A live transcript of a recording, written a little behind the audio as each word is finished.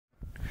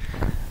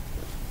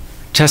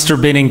Chester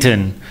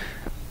Bennington,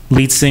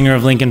 lead singer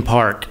of Linkin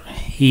Park,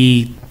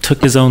 he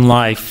took his own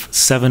life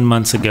 7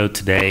 months ago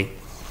today.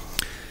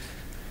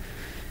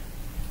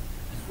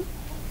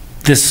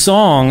 This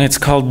song, it's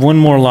called One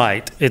More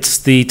Light. It's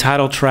the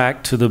title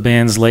track to the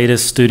band's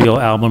latest studio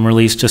album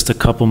released just a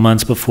couple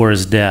months before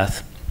his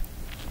death.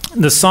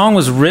 The song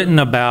was written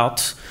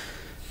about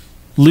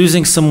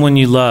losing someone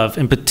you love,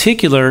 in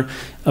particular,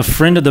 a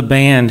friend of the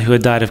band who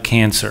had died of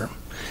cancer.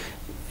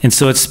 And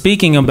so it's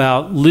speaking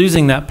about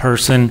losing that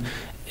person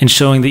and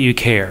showing that you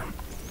care.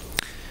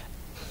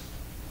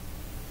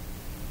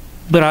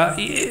 But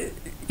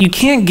you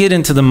can't get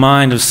into the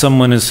mind of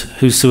someone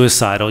who's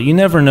suicidal. You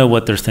never know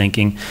what they're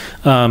thinking.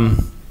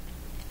 Even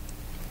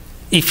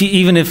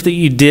if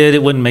you did,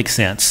 it wouldn't make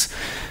sense.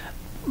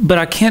 But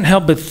I can't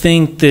help but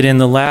think that in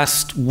the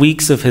last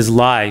weeks of his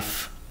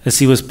life, as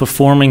he was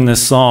performing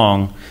this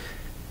song,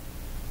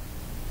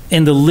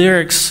 in the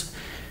lyrics,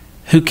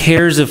 who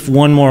cares if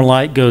one more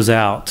light goes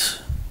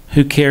out?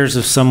 Who cares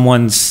if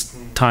someone's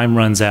time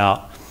runs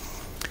out?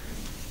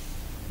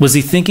 Was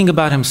he thinking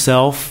about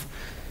himself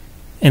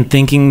and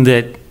thinking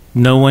that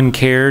no one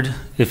cared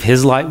if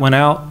his light went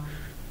out,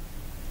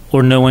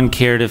 or no one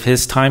cared if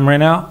his time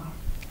ran out?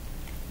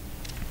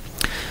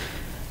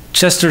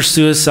 Chester's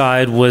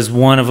suicide was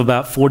one of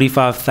about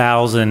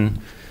 45,000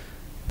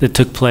 that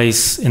took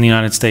place in the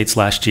United States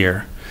last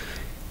year.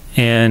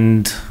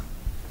 And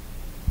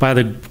by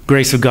the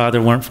grace of God,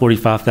 there weren't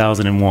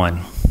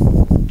 45,001.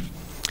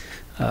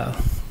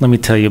 Let me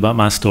tell you about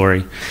my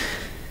story.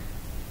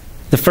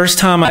 The first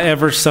time I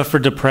ever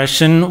suffered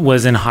depression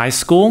was in high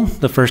school,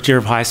 the first year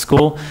of high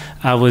school.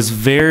 I was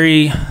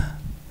very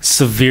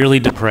severely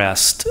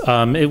depressed.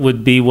 It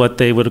would be what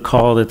they would have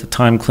called at the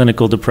time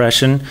clinical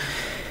depression.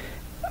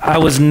 I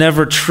was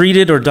never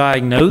treated or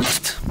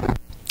diagnosed.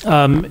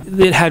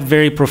 It had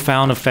very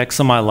profound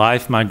effects on my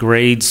life. My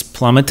grades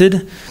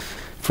plummeted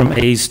from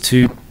A's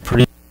to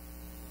pretty.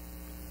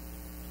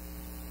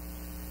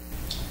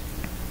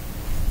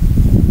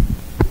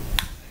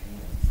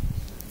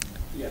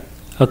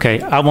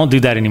 Okay, I won't do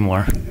that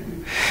anymore.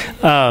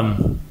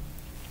 And,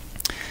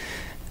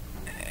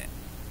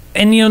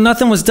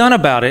 nothing was done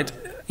about it.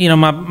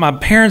 My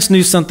parents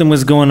knew something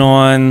was going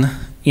on.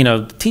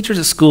 Teachers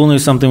at school knew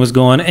something was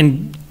going on.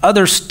 And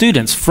other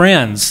students,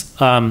 friends,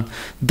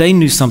 they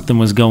knew something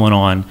was going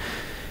on.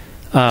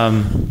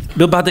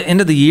 But by the end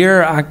of the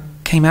year, I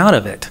came out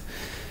of it.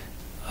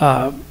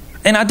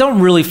 And I don't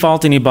really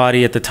fault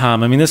anybody at the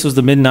time. I mean, this was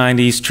the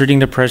mid-90s. Treating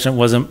depression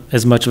wasn't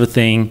as much of a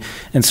thing,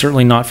 and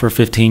certainly not for a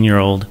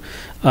 15-year-old.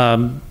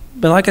 But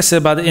like I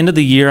said, by the end of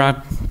the year,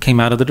 I came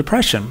out of the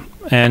depression,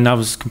 and I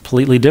was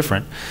completely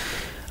different.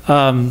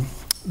 The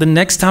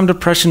next time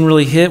depression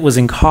really hit was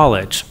in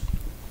college.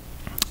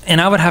 And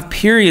I would have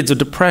periods of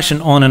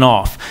depression on and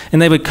off, and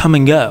they would come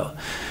and go.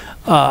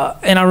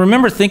 And I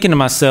remember thinking to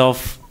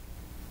myself,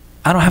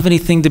 I don't have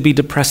anything to be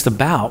depressed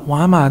about.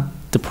 Why am I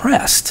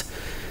depressed?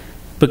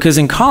 Because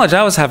in college,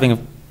 I was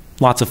having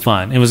lots of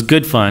fun. It was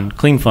good fun,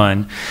 clean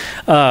fun.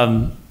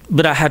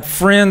 But I had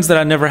friends that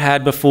I never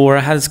had before. I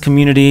had this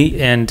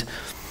community, and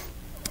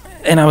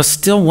I was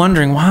still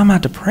wondering, why am I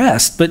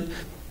depressed? But,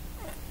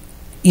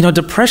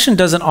 depression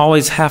doesn't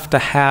always have to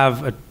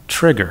have a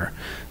trigger.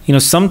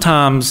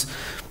 Sometimes,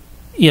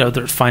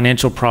 there's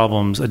financial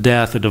problems, a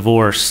death, a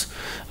divorce,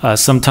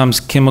 sometimes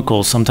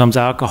chemicals, sometimes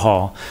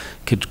alcohol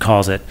could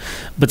cause it.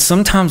 But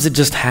sometimes it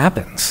just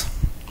happens.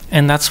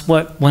 And that's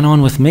what went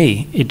on with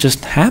me. It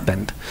just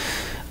happened.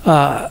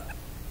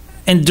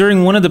 And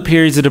during one of the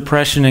periods of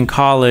depression in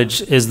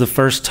college is the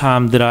first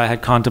time that I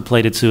had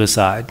contemplated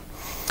suicide.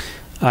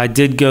 I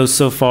did go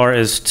so far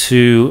as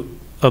to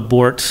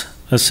abort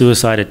a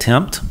suicide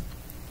attempt.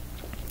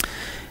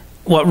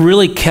 What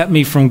really kept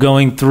me from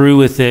going through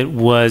with it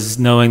was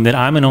knowing that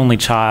I'm an only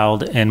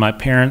child and my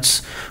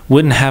parents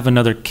wouldn't have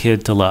another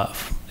kid to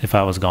love if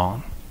I was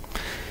gone.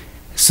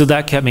 So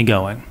that kept me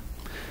going.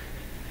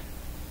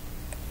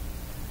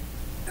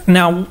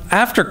 Now,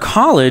 after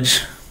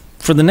college,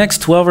 for the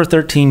next 12 or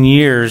 13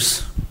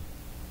 years,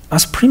 I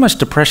was pretty much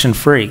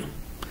depression-free.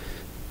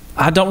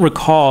 I don't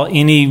recall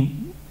any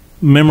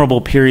memorable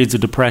periods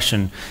of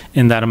depression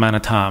in that amount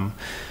of time.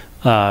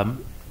 And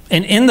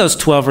in those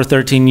 12 or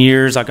 13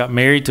 years, I got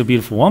married to a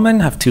beautiful woman,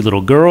 have 2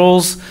 little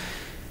girls,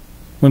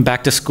 went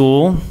back to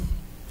school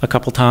a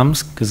couple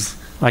times because,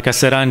 like I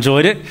said, I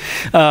enjoyed it.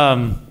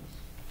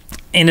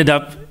 Ended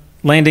up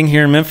landing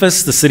here in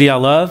Memphis, the city I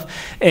love.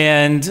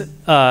 And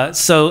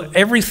so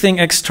everything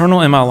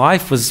external in my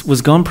life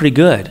was going pretty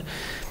good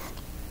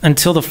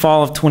until the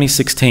fall of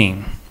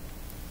 2016.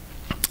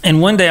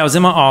 And one day I was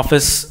in my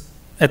office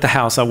at the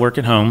house. I work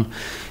at home.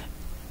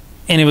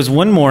 And it was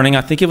one morning,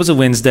 I think it was a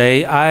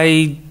Wednesday,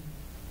 I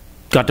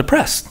got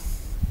depressed.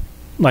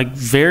 Like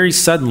very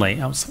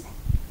suddenly. I was like,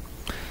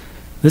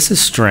 this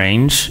is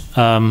strange.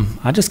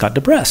 I just got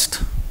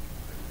depressed.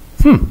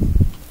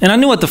 And I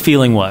knew what the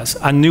feeling was.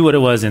 I knew what it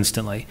was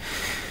instantly.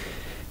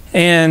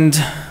 And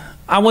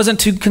I wasn't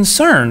too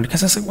concerned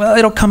because I said, well,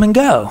 it'll come and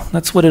go.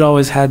 That's what it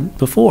always had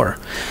before.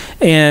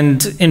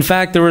 And in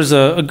fact, there was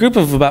a group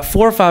of about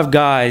 4 or 5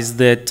 guys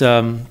that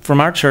from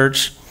our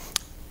church,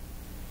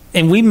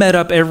 and we met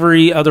up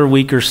every other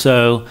week or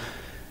so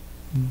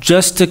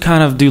just to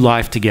kind of do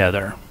life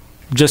together,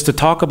 just to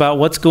talk about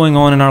what's going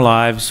on in our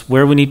lives,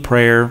 where we need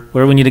prayer,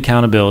 where we need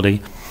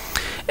accountability.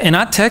 And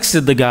I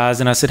texted the guys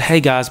and I said,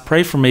 hey guys,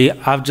 pray for me.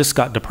 I've just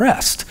got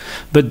depressed,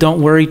 but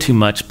don't worry too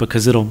much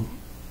because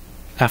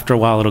after a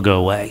while, it'll go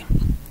away.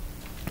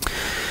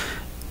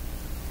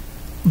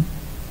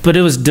 But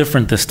it was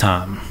different this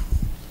time.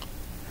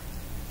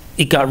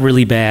 It got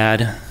really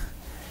bad,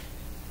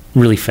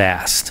 really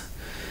fast.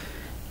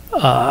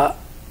 I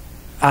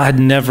had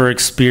never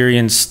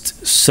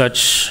experienced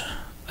such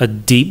a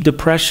deep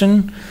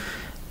depression.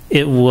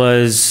 It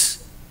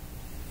was,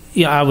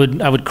 I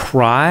would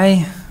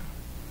cry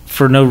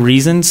for no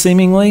reason,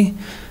 seemingly.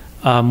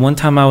 One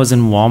time I was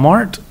in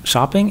Walmart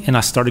shopping, and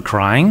I started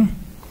crying.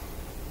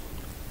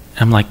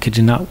 I'm like, could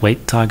you not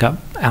wait till I got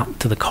out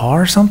to the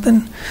car or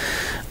something?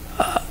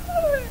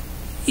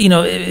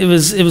 It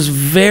was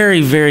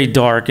very, very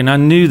dark, and I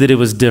knew that it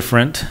was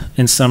different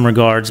in some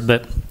regards,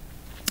 but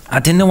I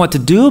didn't know what to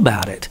do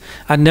about it.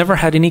 I'd never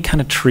had any kind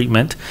of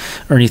treatment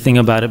or anything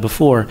about it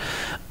before.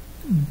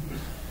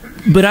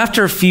 But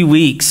after a few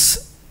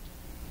weeks,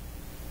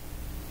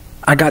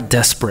 I got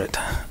desperate.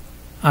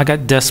 I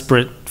got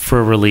desperate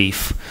for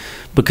relief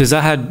because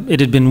it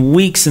had been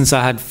weeks since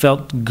I had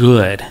felt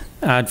good.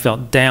 I had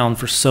felt down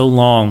for so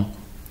long.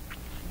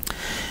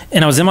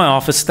 And I was in my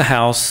office at the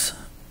house,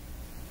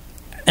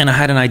 and I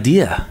had an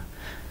idea.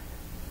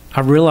 I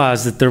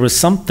realized that there was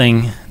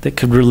something that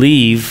could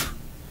relieve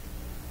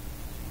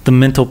the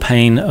mental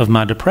pain of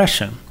my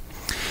depression.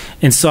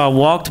 And so I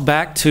walked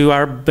back to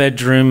our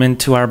bedroom and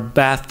to our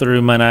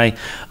bathroom, and I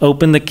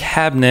opened the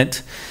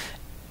cabinet,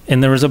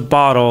 and there was a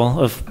bottle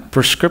of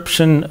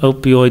prescription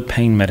opioid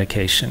pain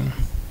medication.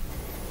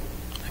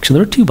 Actually,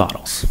 there were 2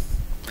 bottles.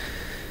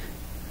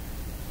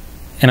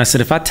 And I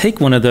said, if I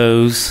take one of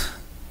those,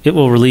 it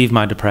will relieve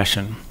my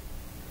depression.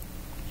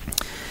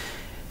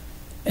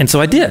 And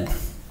so I did.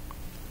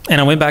 And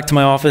I went back to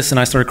my office and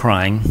I started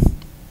crying.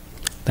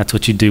 That's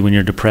what you do when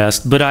you're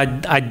depressed. But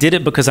I did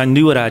it because I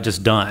knew what I had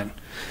just done.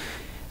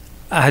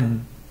 I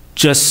had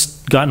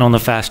just gotten on the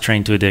fast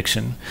train to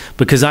addiction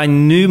because I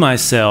knew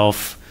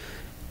myself.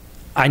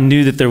 I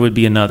knew that there would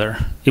be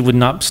another. It would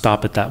not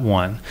stop at that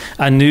one.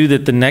 I knew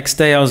that the next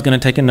day I was going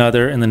to take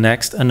another, and the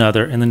next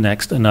another, and the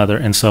next another,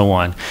 and so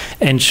on.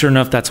 And sure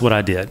enough, that's what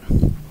I did.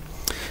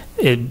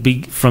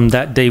 From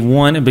that day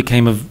one, it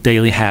became a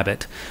daily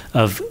habit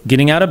of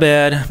getting out of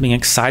bed, being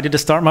excited to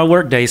start my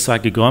work day so I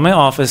could go in my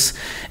office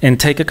and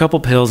take a couple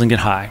pills and get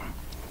high.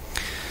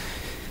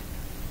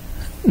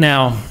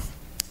 Now,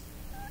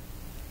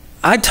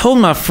 I told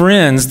my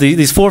friends,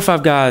 these 4 or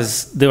 5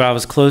 guys that I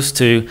was close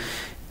to,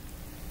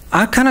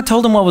 I kind of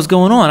told them what was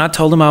going on. I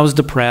told them I was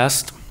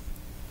depressed.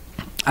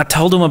 I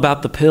told them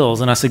about the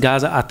pills, and I said,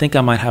 guys, I think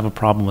I might have a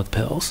problem with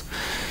pills.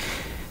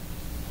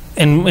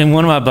 And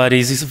one of my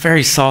buddies, he's a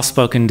very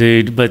soft-spoken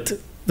dude, but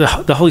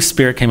the Holy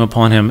Spirit came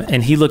upon him,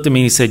 and he looked at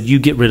me and he said, you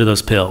get rid of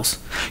those pills.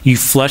 You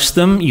flush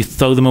them, you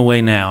throw them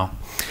away now.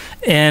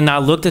 And I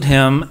looked at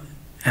him,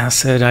 and I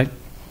said,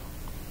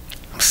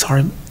 I'm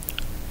sorry,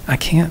 I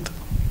can't.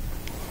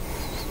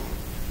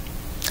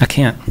 I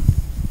can't.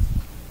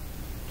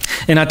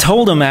 And I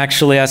told him,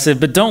 actually, I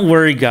said, but don't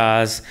worry,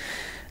 guys.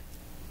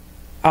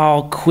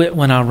 I'll quit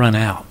when I run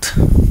out.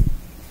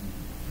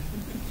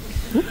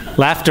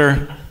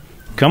 Laughter.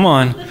 Come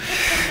on.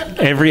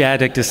 Every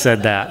addict has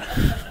said that.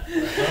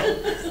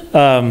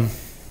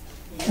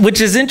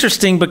 Which is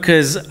interesting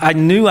because I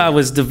knew I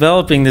was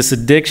developing this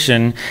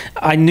addiction.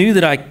 I knew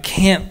that I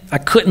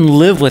couldn't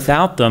live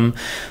without them.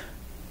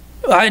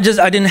 I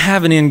didn't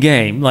have an end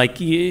game. Like,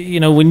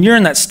 when you're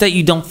in that state,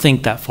 you don't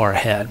think that far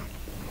ahead.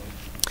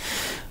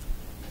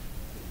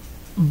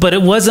 But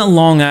it wasn't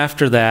long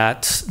after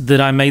that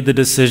I made the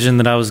decision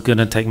that I was going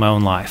to take my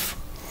own life.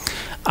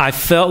 I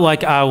felt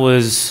like I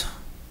was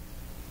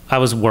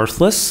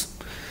worthless.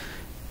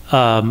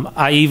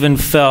 I even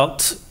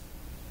felt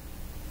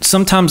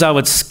sometimes I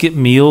would skip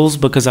meals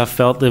because I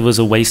felt it was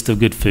a waste of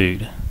good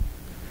food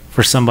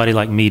for somebody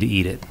like me to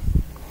eat it.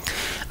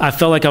 I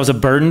felt like I was a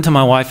burden to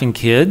my wife and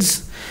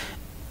kids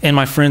and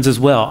my friends as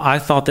well. I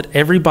thought that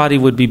everybody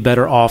would be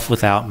better off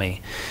without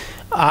me.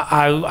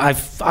 I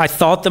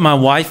thought that my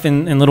wife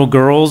and little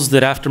girls,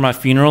 that after my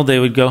funeral, they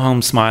would go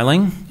home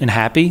smiling and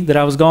happy that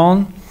I was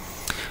gone.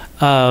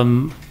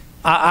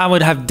 I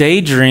would have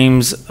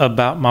daydreams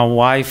about my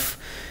wife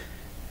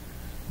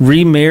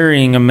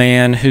remarrying a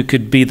man who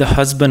could be the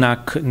husband I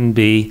couldn't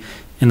be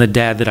and the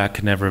dad that I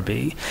could never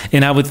be.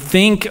 And I would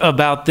think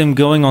about them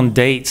going on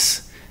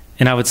dates,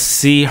 and I would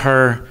see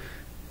her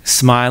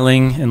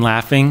smiling and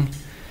laughing,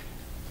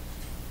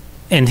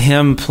 and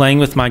him playing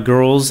with my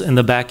girls in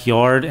the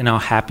backyard and how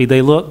happy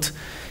they looked.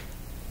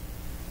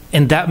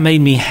 And that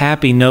made me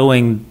happy,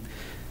 knowing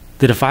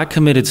that if I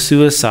committed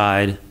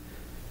suicide,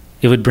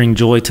 it would bring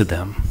joy to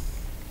them.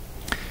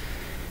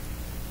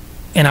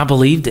 And I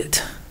believed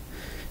it.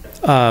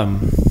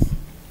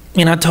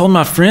 And I told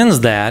my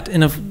friends that,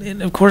 and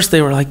of course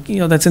they were like,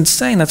 that's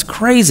insane, that's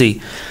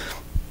crazy.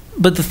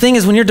 But the thing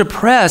is, when you're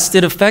depressed,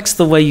 it affects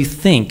the way you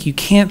think. You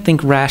can't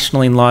think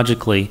rationally and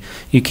logically.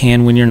 You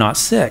can when you're not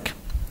sick.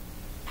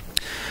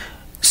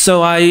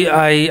 So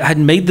I had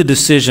made the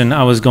decision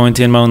I was going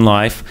to end my own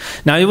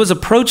life. Now, it was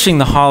approaching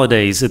the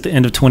holidays at the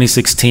end of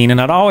 2016,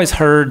 and I'd always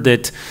heard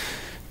that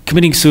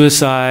committing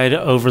suicide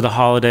over the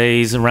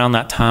holidays around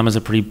that time is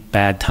a pretty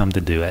bad time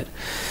to do it.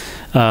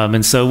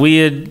 And so we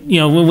had,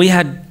 when we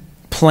had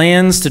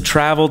plans to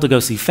travel to go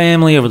see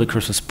family over the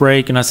Christmas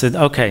break, and I said,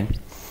 okay,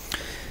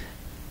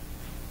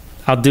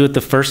 I'll do it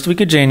the first week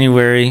of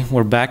January.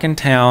 We're back in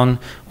town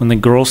when the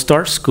girls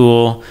start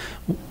school.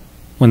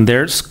 When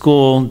they're at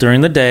school during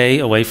the day,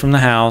 away from the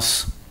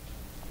house,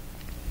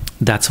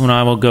 that's when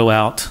I will go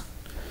out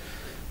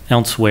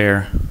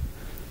elsewhere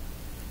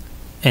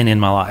and end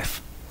my life.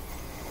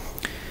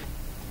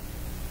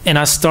 And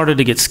I started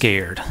to get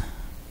scared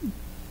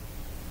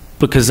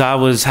because I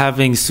was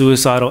having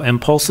suicidal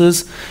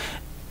impulses,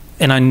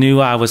 and I knew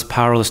I was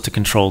powerless to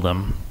control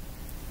them.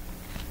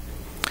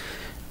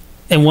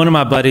 And one of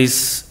my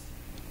buddies,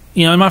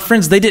 and my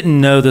friends, they didn't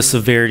know the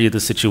severity of the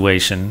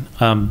situation.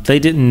 They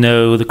didn't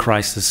know the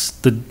crisis,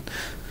 the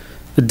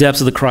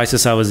depths of the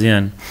crisis I was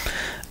in.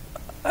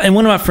 And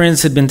one of my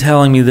friends had been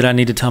telling me that I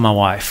needed to tell my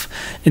wife.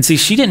 And see,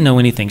 she didn't know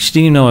anything. She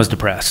didn't even know I was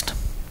depressed.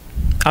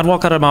 I'd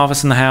walk out of my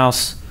office in the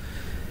house,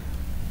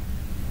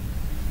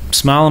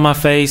 smile on my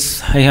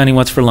face, hey, honey,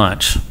 what's for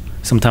lunch?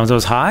 Sometimes I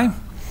was high,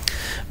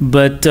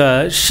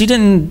 but she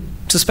didn't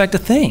suspect a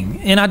thing.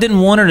 And I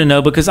didn't want her to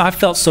know because I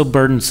felt so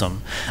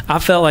burdensome. I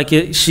felt like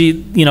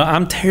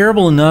I'm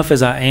terrible enough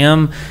as I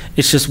am.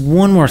 It's just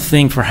one more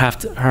thing for her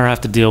to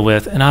have to deal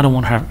with, and I don't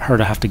want her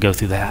to have to go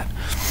through that.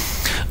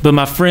 But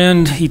my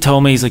friend, he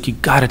told me, he's like, you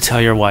got to tell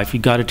your wife. You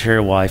got to tell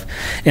your wife.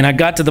 And I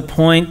got to the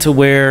point to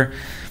where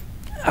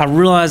I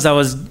realized I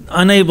was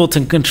unable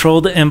to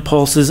control the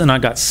impulses, and I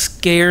got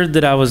scared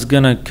that I was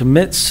going to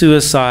commit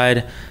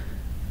suicide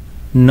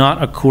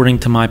not according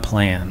to my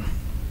plan.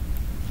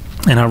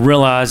 And I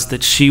realized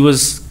that she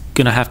was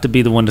going to have to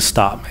be the one to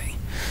stop me.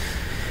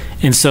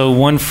 And so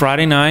one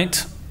Friday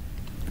night,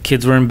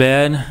 kids were in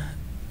bed.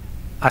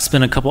 I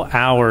spent a couple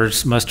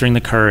hours mustering the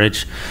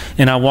courage,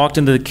 and I walked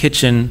into the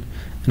kitchen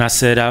and I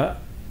said,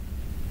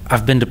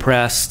 I've been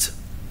depressed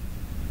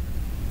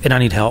and I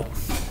need help.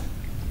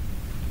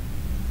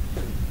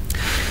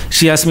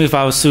 She asked me if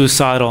I was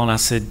suicidal, and I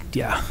said,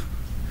 yeah.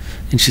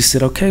 And she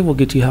said, okay, we'll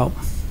get you help.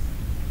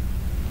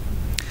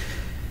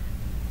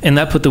 And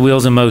that put the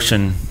wheels in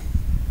motion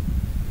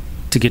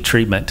to get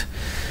treatment.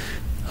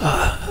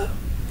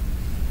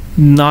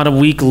 Not a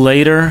week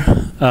later,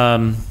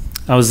 I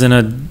was in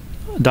a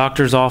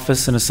doctor's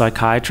office and a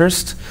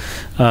psychiatrist.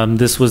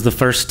 This was the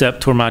first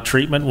step toward my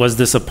treatment, was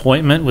this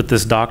appointment with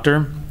this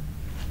doctor.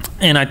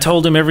 And I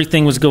told him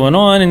everything was going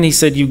on, and he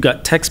said, you've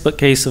got textbook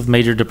case of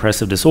major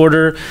depressive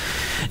disorder.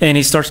 And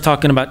he starts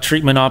talking about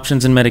treatment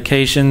options and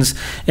medications.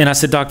 And I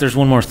said, doc, there's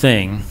one more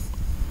thing.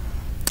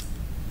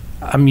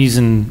 I'm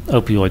using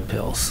opioid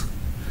pills.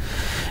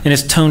 And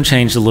his tone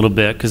changed a little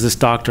bit because this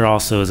doctor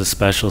also is a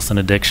specialist in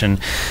addiction.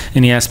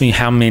 And he asked me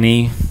how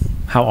many,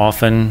 how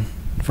often,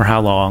 for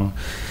how long.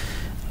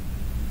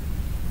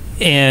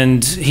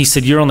 And he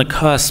said, you're on the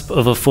cusp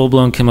of a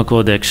full-blown chemical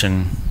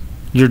addiction.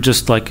 You're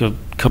just like a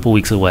couple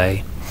weeks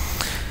away.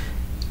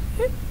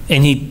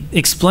 And he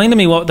explained to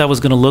me what that was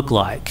going to look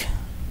like.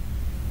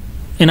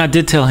 And I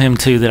did tell him,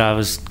 too, that I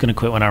was going to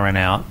quit when I ran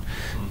out.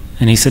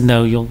 And he said,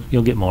 no, you'll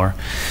get more.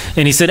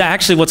 And he said,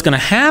 actually, what's going to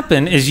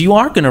happen is you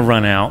are going to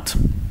run out,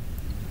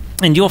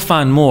 and you'll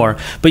find more.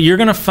 But you're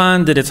going to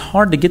find that it's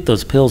hard to get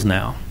those pills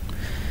now.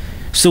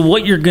 So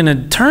what you're going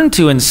to turn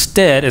to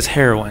instead is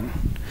heroin,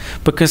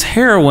 because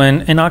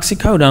heroin and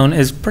oxycodone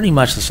is pretty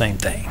much the same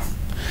thing.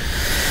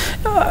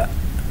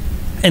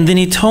 And then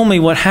he told me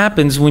what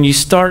happens when you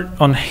start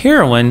on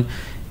heroin.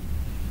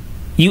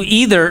 You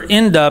either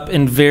end up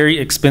in very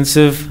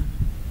expensive,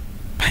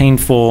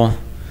 painful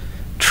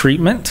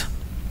treatment,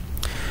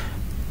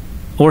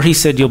 or he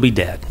said you'll be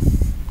dead.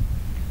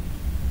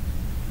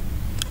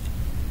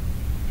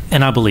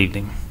 And I believed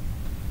him.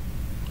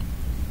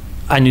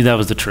 I knew that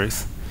was the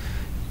truth,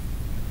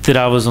 that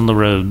I was on the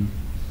road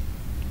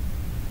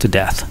to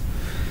death.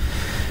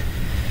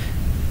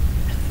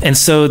 And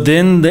so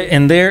then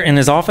there in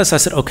his office, I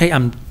said, okay,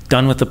 I'm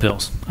done with the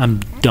pills. I'm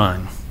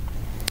done.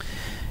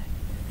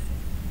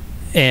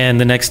 And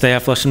the next day I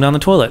flushed him down the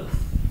toilet.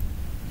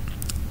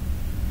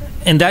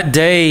 And that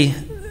day,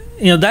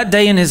 that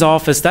day in his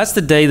office, that's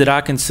the day that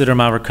I consider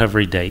my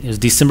recovery date. It was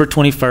December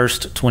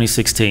 21st,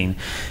 2016.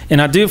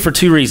 And I do it for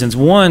two reasons.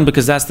 One,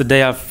 because that's the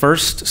day I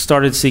first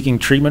started seeking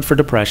treatment for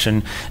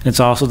depression. And it's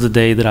also the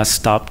day that I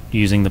stopped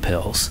using the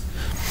pills.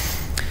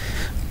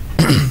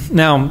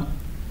 Now,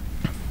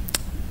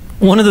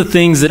 one of the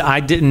things that I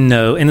didn't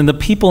know, and then the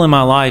people in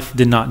my life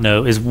did not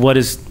know, is what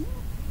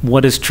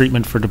is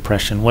treatment for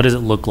depression? What does it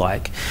look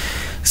like?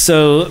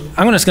 So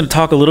I'm just going to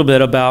talk a little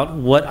bit about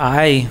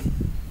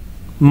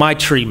my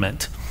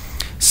treatment.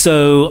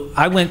 So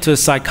I went to a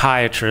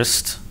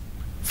psychiatrist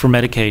for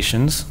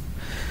medications.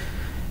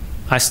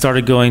 I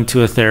started going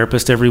to a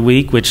therapist every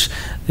week, which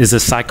is a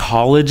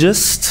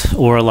psychologist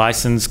or a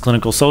licensed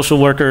clinical social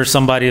worker,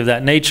 somebody of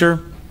that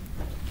nature.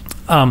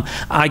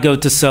 I go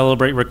to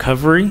Celebrate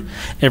Recovery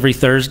every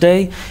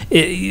Thursday.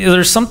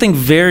 There's something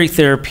very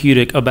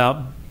therapeutic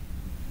about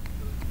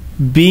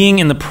being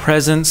in the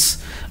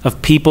presence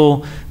of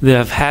people that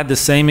have had the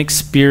same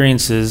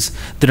experiences,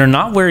 that are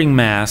not wearing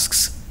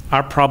masks.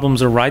 Our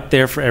problems are right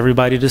there for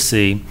everybody to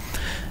see.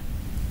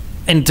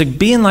 And to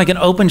be in like an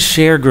open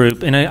share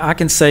group, and I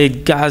can say,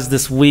 guys,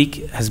 this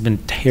week has been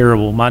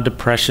terrible. My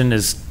depression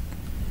is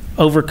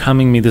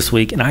overcoming me this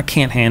week, and I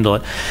can't handle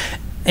it.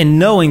 And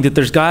knowing that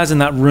there's guys in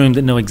that room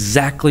that know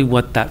exactly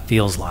what that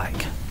feels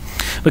like.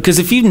 Because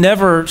if you've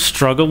never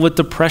struggled with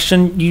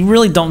depression, you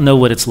really don't know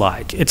what it's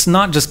like. It's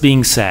not just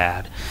being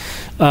sad.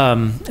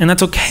 And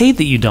that's okay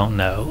that you don't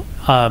know.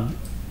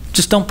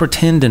 Just don't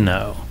pretend to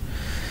know.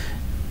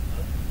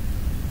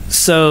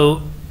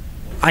 So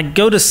I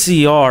go to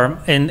CR,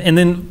 and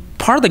then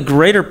part of the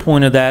greater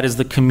point of that is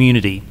the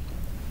community.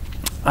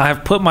 I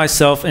have put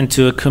myself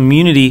into a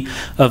community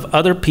of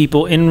other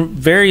people in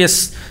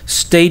various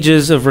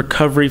stages of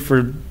recovery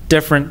for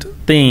different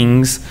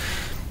things,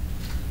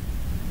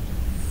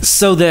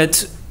 so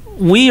that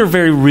we are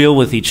very real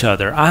with each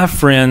other. I have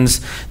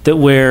friends that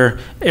where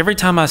every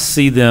time I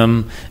see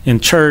them in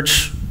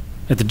church,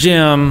 at the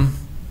gym,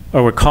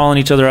 or we're calling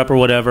each other up or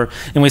whatever,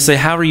 and we say,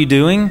 "How are you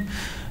doing?"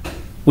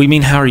 we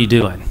mean, "How are you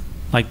doing?"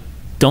 Like,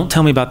 don't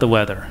tell me about the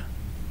weather.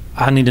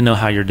 I need to know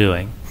how you're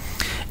doing.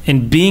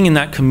 And being in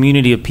that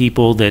community of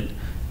people that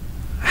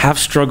have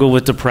struggled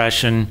with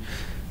depression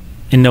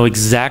and know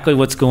exactly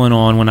what's going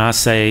on when I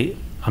say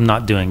I'm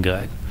not doing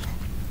good.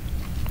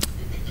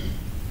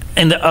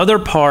 And the other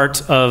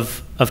part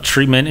of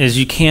treatment is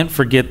you can't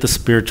forget the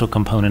spiritual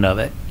component of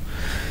it.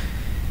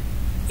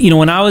 You know,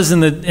 when I was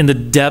in the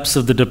depths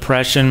of the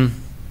depression,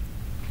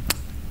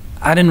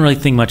 I didn't really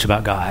think much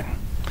about God.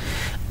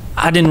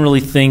 I didn't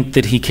really think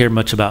that he cared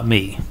much about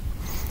me.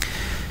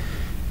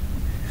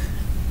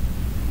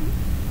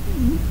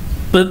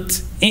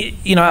 But,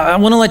 you know, I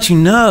want to let you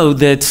know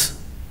that,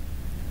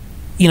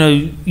 you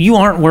know, you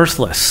aren't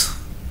worthless.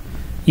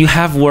 You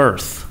have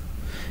worth.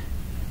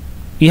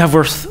 You have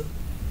worth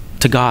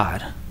to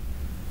God.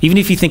 Even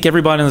if you think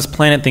everybody on this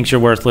planet thinks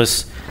you're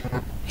worthless,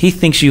 he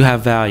thinks you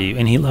have value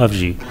and he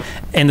loves you.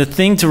 And the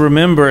thing to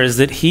remember is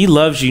that he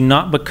loves you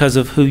not because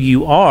of who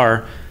you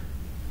are,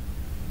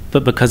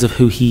 but because of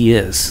who he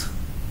is.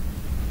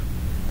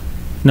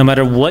 No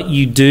matter what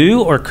you do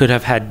or could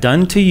have had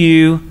done to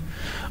you,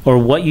 or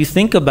what you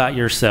think about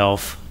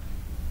yourself,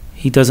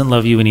 he doesn't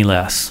love you any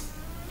less.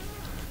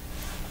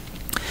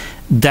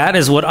 That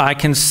is what I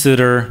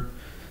consider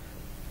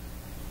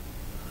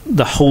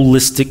the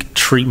holistic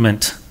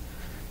treatment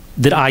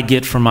that I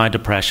get from my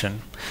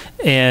depression.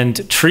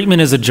 And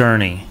treatment is a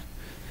journey.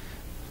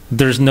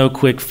 There's no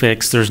quick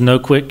fix. There's no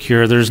quick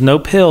cure. There's no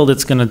pill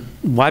that's going to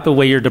wipe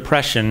away your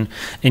depression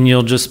and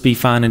you'll just be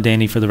fine and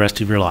dandy for the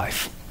rest of your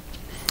life.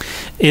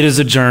 It is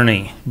a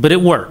journey, but it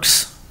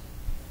works.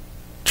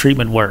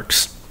 Treatment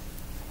works.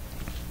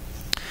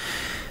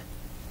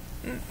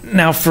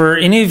 Now, for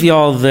any of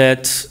y'all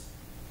that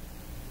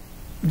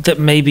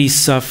may be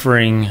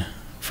suffering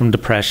from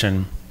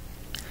depression,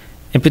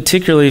 and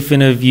particularly if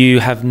any of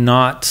you have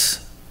not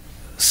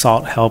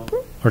sought help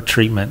or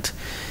treatment,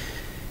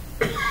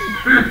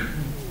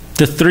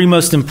 the three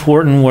most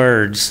important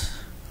words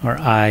are,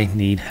 "I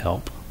need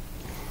help."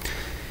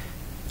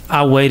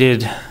 I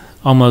waited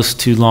almost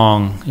too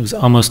long. It was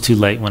almost too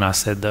late when I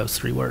said those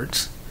three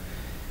words.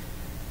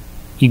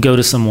 You go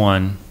to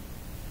someone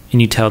and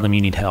you tell them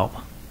you need help.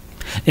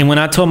 And when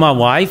I told my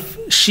wife,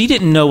 she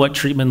didn't know what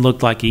treatment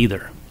looked like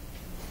either.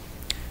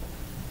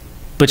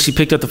 But she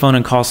picked up the phone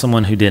and called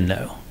someone who did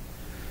know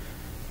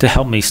to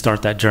help me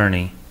start that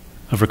journey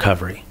of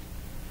recovery.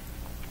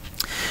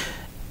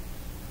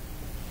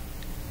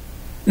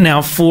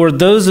 Now, for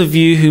those of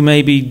you who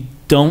maybe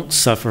don't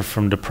suffer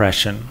from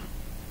depression,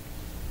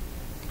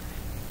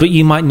 but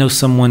you might know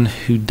someone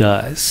who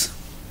does.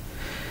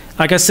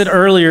 Like I said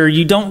earlier,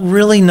 you don't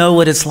really know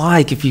what it's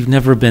like if you've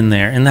never been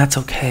there, and that's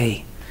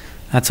okay.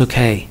 That's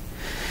okay.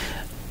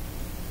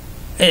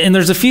 And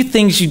there's a few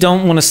things you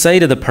don't want to say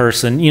to the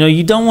person. You know,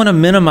 you don't want to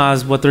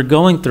minimize what they're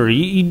going through.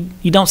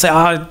 You don't say,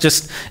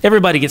 just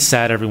everybody gets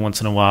sad every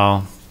once in a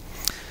while.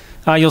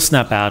 You'll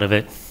snap out of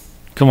it.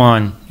 Come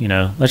on, you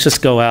know, let's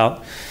just go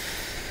out,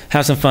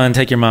 have some fun,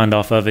 take your mind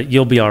off of it.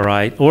 You'll be all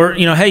right. Or,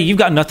 you know, hey, you've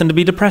got nothing to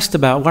be depressed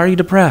about. Why are you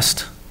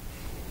depressed?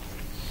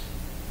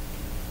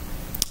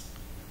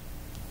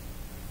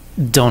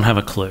 Don't have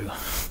a clue.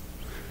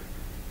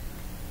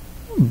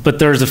 But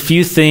there's a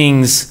few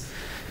things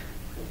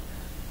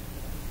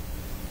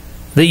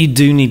that you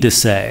do need to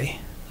say.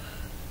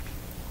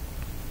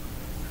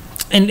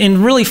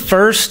 And really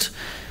first,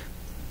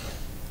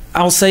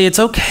 I'll say it's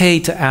okay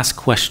to ask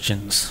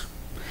questions.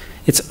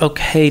 It's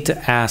okay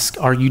to ask,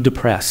 are you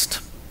depressed?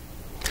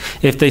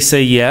 If they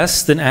say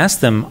yes, then ask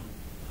them,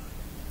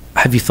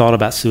 have you thought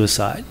about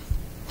suicide?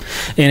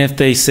 And if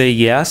they say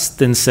yes,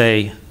 then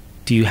say,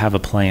 do you have a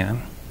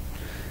plan?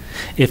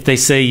 If they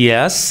say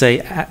yes,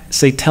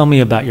 say, tell me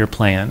about your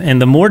plan.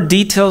 And the more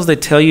details they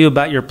tell you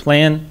about your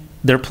plan,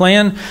 their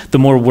plan, the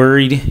more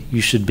worried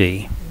you should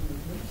be.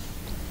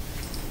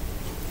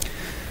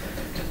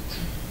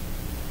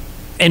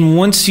 And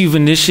once you've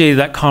initiated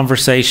that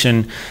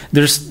conversation,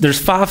 there's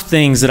 5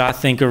 things that I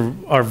think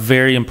are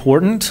very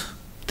important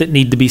that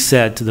need to be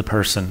said to the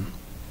person.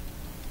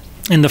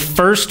 And the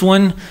first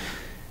one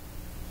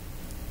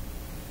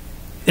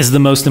is the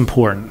most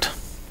important.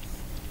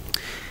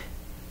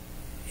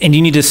 And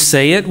you need to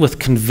say it with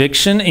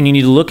conviction, and you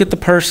need to look at the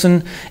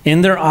person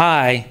in their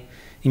eye,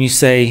 and you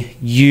say,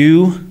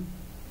 you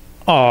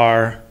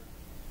are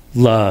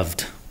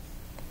loved.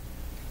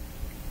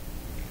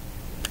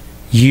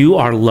 You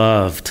are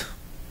loved.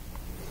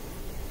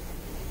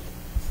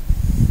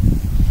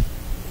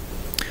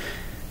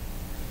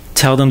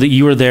 Tell them that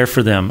you are there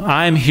for them.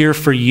 I am here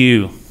for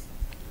you.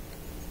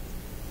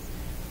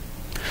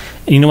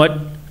 And you know what?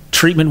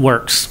 Treatment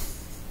works.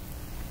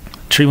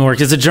 Treatment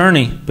works. It's a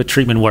journey, but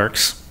treatment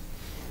works.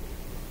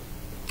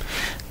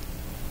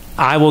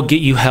 I will get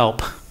you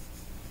help.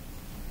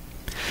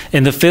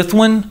 And the 5th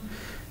one,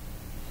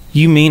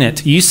 you mean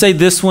it. You say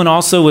this one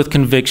also with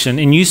conviction,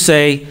 and you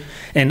say,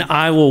 and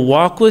I will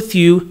walk with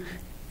you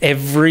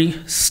every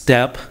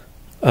step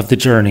of the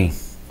journey.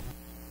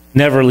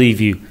 Never leave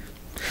you.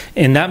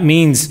 And that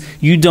means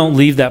you don't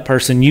leave that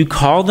person. You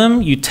call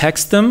them, you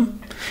text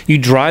them, you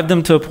drive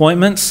them to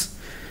appointments,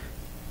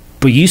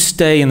 but you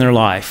stay in their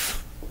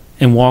life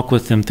and walk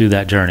with them through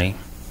that journey.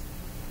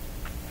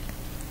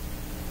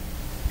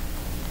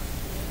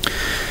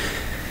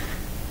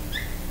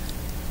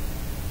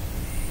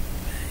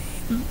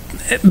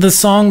 The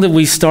song that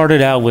we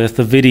started out with,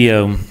 the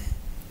video,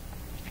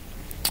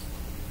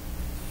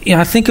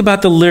 I think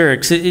about the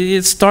lyrics.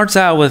 It starts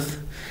out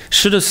with,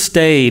 should have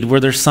stayed, were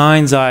there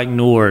signs I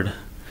ignored?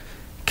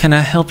 Can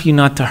I help you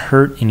not to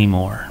hurt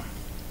anymore?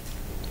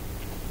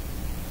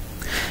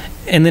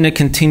 And then it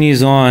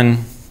continues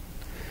on,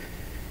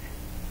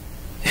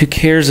 who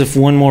cares if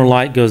one more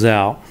light goes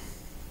out?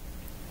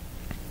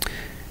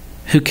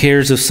 Who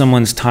cares if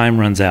someone's time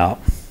runs out?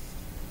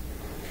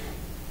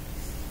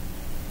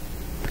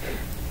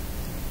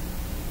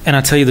 And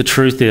I tell you, the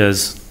truth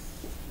is,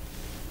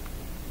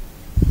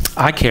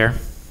 I care.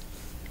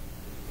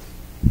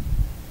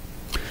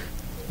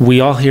 We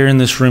all here in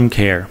this room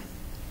care.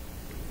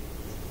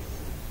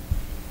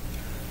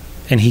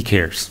 And he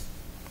cares.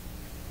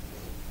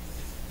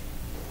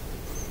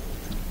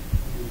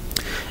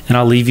 And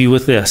I'll leave you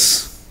with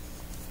this.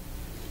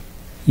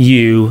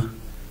 You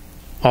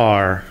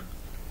are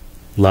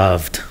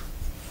loved.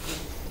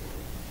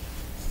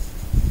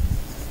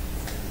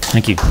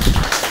 Thank you.